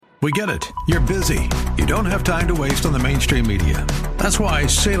We get it. You're busy. You don't have time to waste on the mainstream media. That's why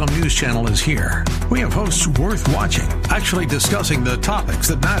Salem News Channel is here. We have hosts worth watching, actually discussing the topics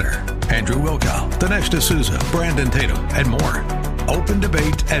that matter. Andrew Wilkow, Dinesh D'Souza, Brandon Tatum, and more. Open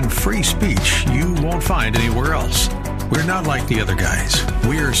debate and free speech you won't find anywhere else. We're not like the other guys.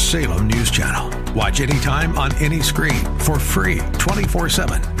 We're Salem News Channel. Watch anytime on any screen for free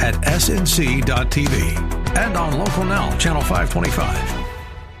 24/7 at snc.tv and on Local Now, Channel 525.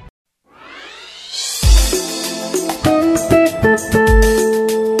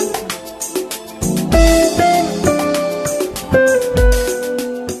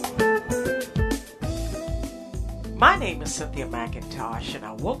 My name is Cynthia McIntosh, and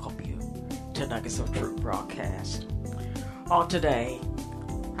I welcome you to Nuggets of Truth broadcast. On today,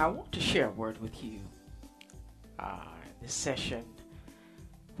 I want to share a word with you this session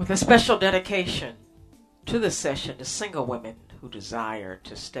with a special dedication to this session to single women who desire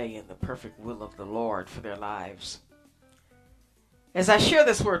to stay in the perfect will of the Lord for their lives. As I share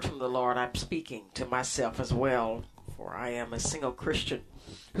this word from the Lord, I'm speaking to myself as well, for I am a single Christian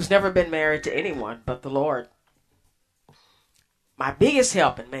who's never been married to anyone but the Lord. My biggest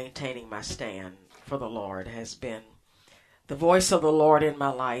help in maintaining my stand for the Lord has been the voice of the Lord in my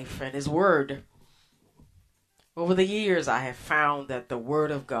life and His Word. Over the years, I have found that the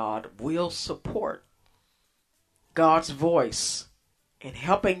Word of God will support God's voice in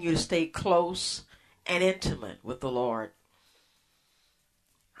helping you to stay close and intimate with the Lord.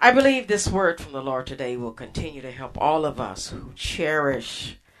 I believe this word from the Lord today will continue to help all of us who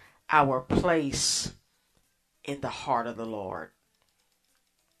cherish our place in the heart of the Lord.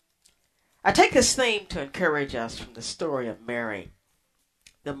 I take this theme to encourage us from the story of Mary,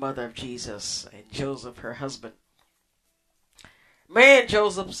 the mother of Jesus, and Joseph, her husband. Mary and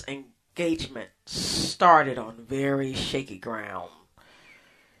Joseph's engagement started on very shaky ground.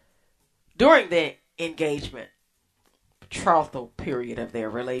 During the engagement, betrothal period of their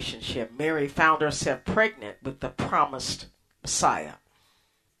relationship, Mary found herself pregnant with the promised Messiah.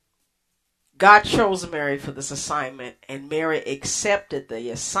 God chose Mary for this assignment, and Mary accepted the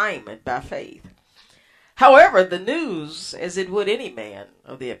assignment by faith. However, the news, as it would any man,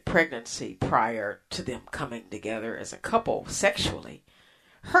 of their pregnancy prior to them coming together as a couple sexually,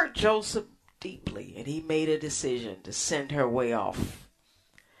 hurt Joseph deeply, and he made a decision to send her way off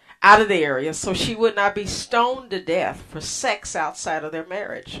out of the area so she would not be stoned to death for sex outside of their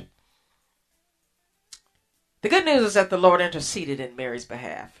marriage. The good news is that the Lord interceded in Mary's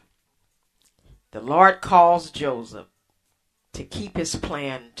behalf. The Lord caused Joseph to keep his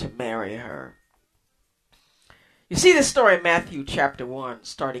plan to marry her. You see this story in Matthew chapter 1,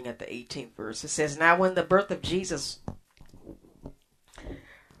 starting at the 18th verse. It says, "Now when the birth of Jesus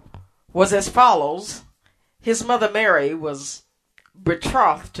was as follows, his mother Mary was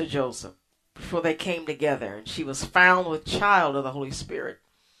betrothed to Joseph before they came together, and she was found with child of the Holy Spirit.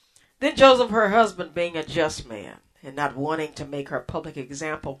 Then Joseph, her husband, being a just man, and not wanting to make her a public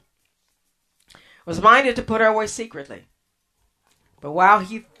example, was minded to put her away secretly. But while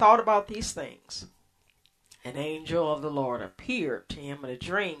he thought about these things, an angel of the Lord appeared to him in a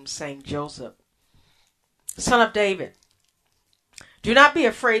dream, saying, Joseph, son of David, do not be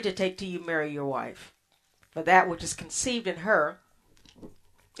afraid to take to you Mary your wife, for that which is conceived in her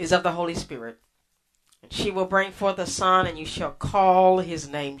is of the Holy Spirit. And she will bring forth a son, and you shall call his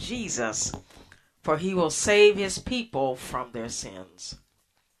name Jesus, for he will save his people from their sins."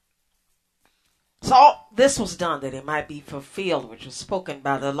 So all this was done that it might be fulfilled, which was spoken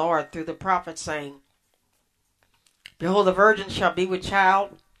by the Lord through the prophet, saying, Behold, the virgin shall be with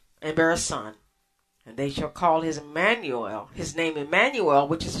child and bear a son, and they shall call his name Emmanuel,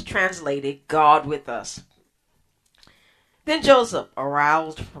 which is translated God with us. Then Joseph,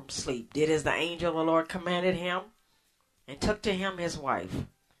 aroused from sleep, did as the angel of the Lord commanded him, and took to him his wife,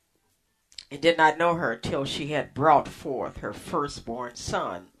 and did not know her till she had brought forth her firstborn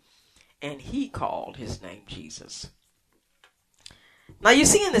son, and he called his name Jesus. Now you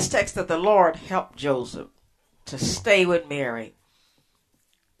see in this text that the Lord helped Joseph to stay with Mary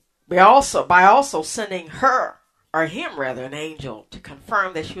by also sending an angel to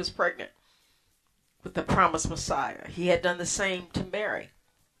confirm that she was pregnant with the promised Messiah. He had done the same to Mary.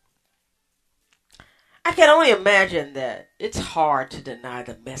 I can only imagine that it's hard to deny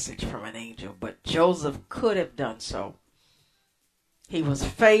the message from an angel, but Joseph could have done so. He was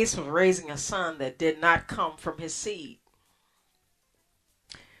faced with raising a son that did not come from his seed.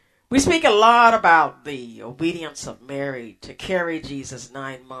 We speak a lot about the obedience of Mary to carry Jesus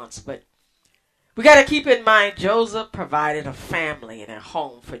 9 months, but we got to keep in mind Joseph provided a family and a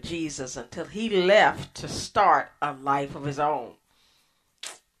home for Jesus until he left to start a life of his own.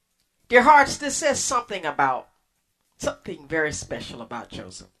 Dear hearts, this says something very special about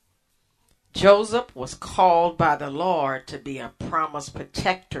Joseph. Joseph was called by the Lord to be a promised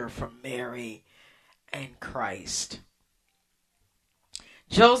protector from Mary and Christ.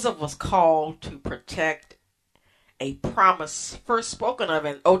 Joseph was called to protect a promise first spoken of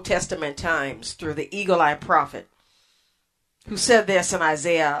in Old Testament times through the eagle-eyed prophet, who said this in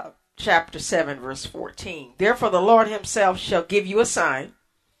Isaiah chapter 7, verse 14. Therefore the Lord himself shall give you a sign.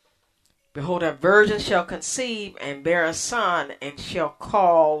 Behold, a virgin shall conceive and bear a son, and shall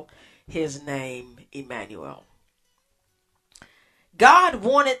call his name Emmanuel. God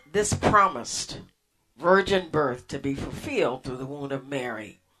wanted this promised virgin birth to be fulfilled through the womb of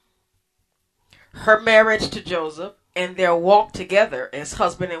Mary. Her marriage to Joseph and their walk together as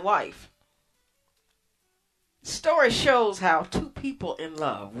husband and wife. The story shows how two people in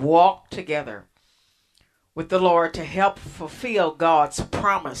love walk together with the Lord to help fulfill God's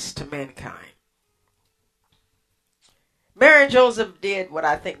promise to mankind. Mary and Joseph did what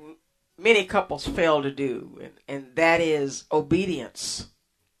I think many couples fail to do, and that is obedience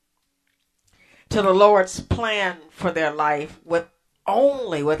to the Lord's plan for their life without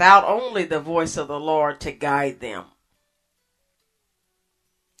only the voice of the Lord to guide them.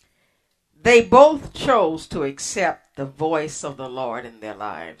 They both chose to accept the voice of the Lord in their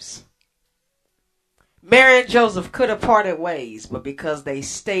lives. Mary and Joseph could have parted ways, but because they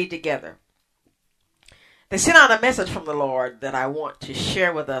stayed together, they sent out a message from the Lord that I want to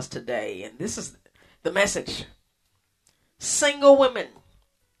share with us today. And this is the message. Single women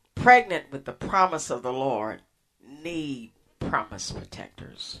pregnant with the promise of the Lord need promise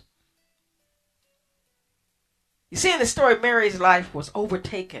protectors. You see, in the story, Mary's life was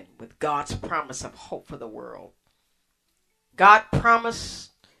overtaken with God's promise of hope for the world. God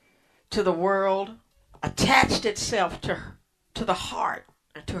promised to the world, attached itself to the heart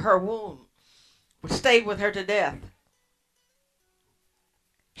and to her womb, which stayed with her to death.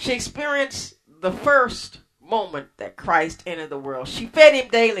 She experienced the first moment that Christ entered the world. She fed him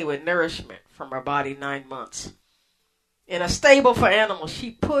daily with nourishment from her body 9 months. In a stable for animals,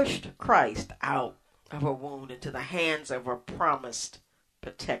 she pushed Christ out of her womb into the hands of her promised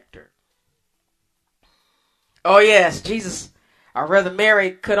protector. Oh yes,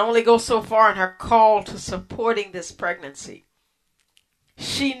 Mary could only go so far in her call to supporting this pregnancy.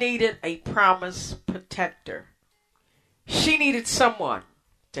 She needed a promised protector. She needed someone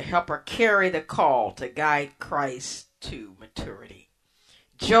to help her carry the call to guide Christ to maturity.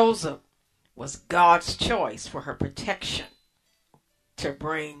 Joseph was God's choice for her protection to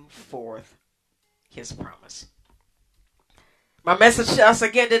bring forth his promise. My message to us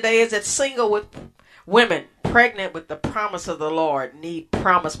again today is that single women pregnant with the promise of the Lord need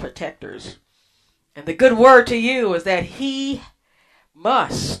promise protectors. And the good word to you is that he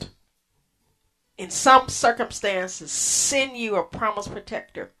must, in some circumstances, send you a promise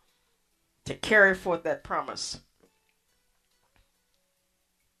protector to carry forth that promise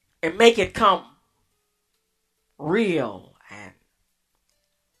and make it come real and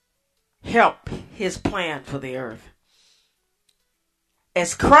help his plan for the earth.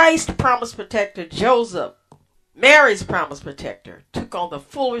 As Christ's promise protector, Joseph, Mary's promise protector, took on the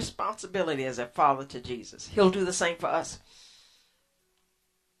full responsibility as a father to Jesus. He'll do the same for us.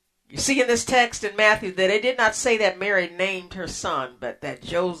 You see in this text in Matthew that it did not say that Mary named her son, but that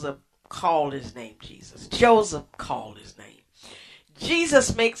Joseph called his name Jesus. Joseph called his name.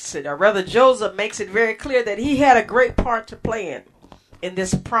 Joseph makes it very clear that he had a great part to play in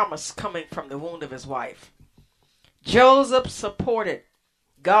this promise coming from the womb of his wife. Joseph supported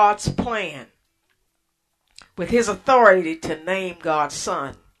God's plan with his authority to name God's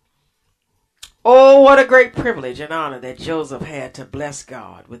son. Oh, what a great privilege and honor that Joseph had to bless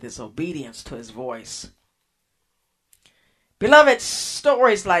God with his obedience to his voice. Beloved,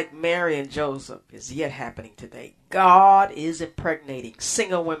 stories like Mary and Joseph is yet happening today. God is impregnating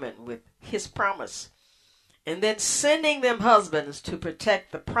single women with his promise and then sending them husbands to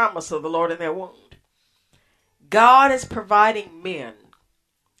protect the promise of the Lord in their womb. God is providing men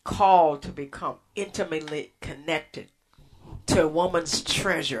called to become intimately connected to a woman's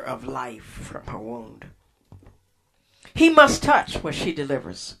treasure of life from her womb. He must touch what she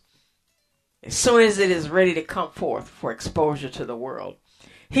delivers as soon as it is ready to come forth for exposure to the world.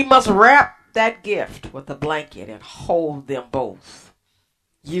 He must wrap that gift with a blanket and hold them both,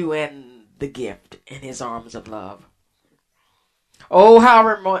 you and the gift, in his arms of love. Oh, how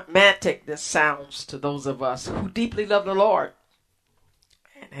romantic this sounds to those of us who deeply love the Lord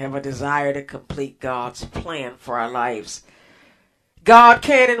and have a desire to complete God's plan for our lives. God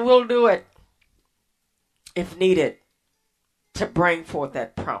can and will do it if needed. to bring forth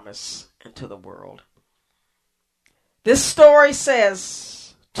that promise into the world. This story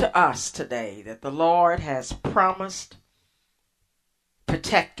says to us today that the Lord has promised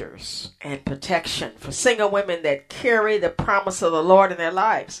protectors and protection for single women that carry the promise of the Lord in their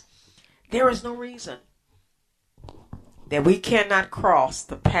lives. There is no reason that we cannot cross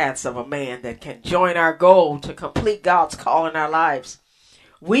the paths of a man that can join our goal to complete God's call in our lives.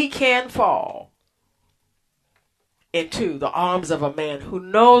 We can fall into the arms of a man who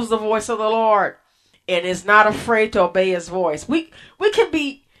knows the voice of the Lord and is not afraid to obey his voice. We can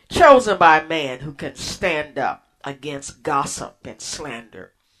be chosen by a man who can stand up against gossip and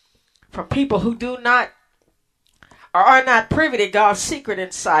slander from people who do not or are not privy to God's secret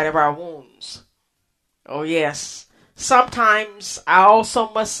inside of our wounds. Oh yes. Sometimes I also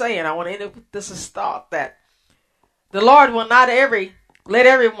must say, and I want to end with this as thought, that the Lord will not let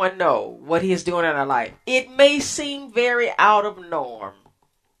everyone know what he is doing in our life. It may seem very out of norm,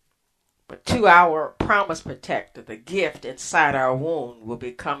 but to our promise protector, the gift inside our womb will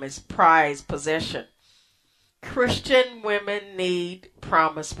become his prized possession. Christian women need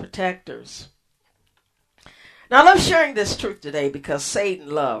promise protectors. Now I love sharing this truth today because Satan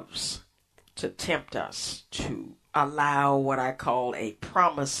loves to tempt us to allow what I call a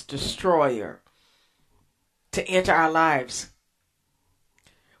promise destroyer to enter our lives.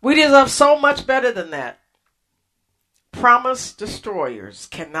 We deserve so much better than that. Promise destroyers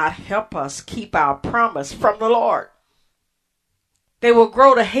cannot help us keep our promise from the Lord. They will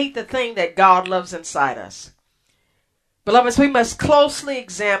grow to hate the thing that God loves inside us. Beloveds, we must closely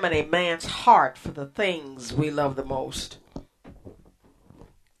examine a man's heart for the things we love the most.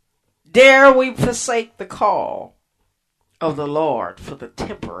 Dare we forsake the call of the Lord for the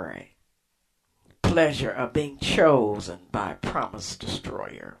temporary pleasure of being chosen by a promise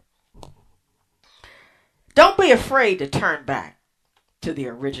destroyer? Don't be afraid to turn back to the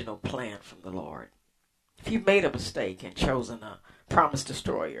original plan from the Lord. If you've made a mistake and chosen a promise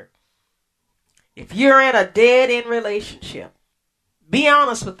destroyer, if you're in a dead-end relationship, be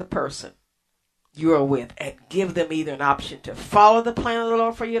honest with the person you are with and give them either an option to follow the plan of the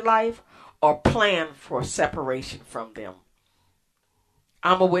Lord for your life or plan for separation from them.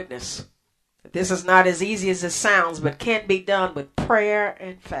 I'm a witness that this is not as easy as it sounds, but can be done with prayer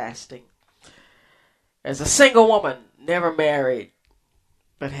and fasting. As a single woman, never married,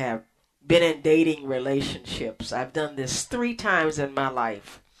 but have been in dating relationships, I've done this 3 times in my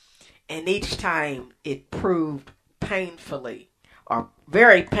life. And each time it proved painfully or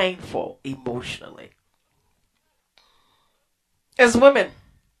very painful emotionally. As women,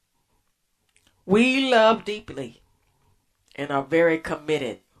 we love deeply and are very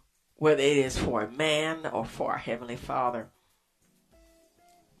committed, whether it is for a man or for our Heavenly Father.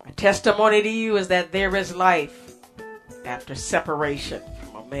 My testimony to you is that there is life after separation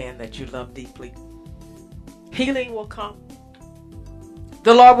from a man that you love deeply. Healing will come.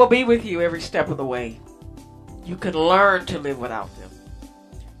 The Lord will be with you every step of the way. You can learn to live without them.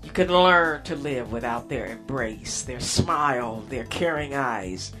 You can learn to live without their embrace, their smile, their caring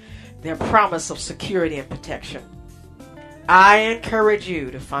eyes, their promise of security and protection. I encourage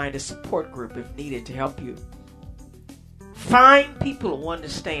you to find a support group if needed to help you. Find people who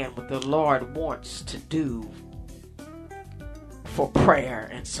understand what the Lord wants to do for prayer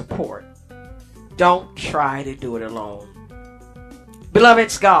and support. Don't try to do it alone.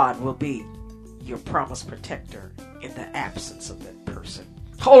 Beloveds, God will be your promise protector in the absence of that person.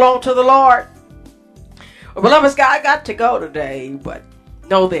 Hold on to the Lord. Well, beloveds, I got to go today, but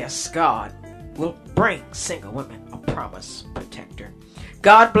know this, God will bring single women a promise protector.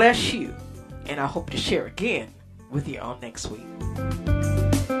 God bless you, and I hope to share again with you on next week.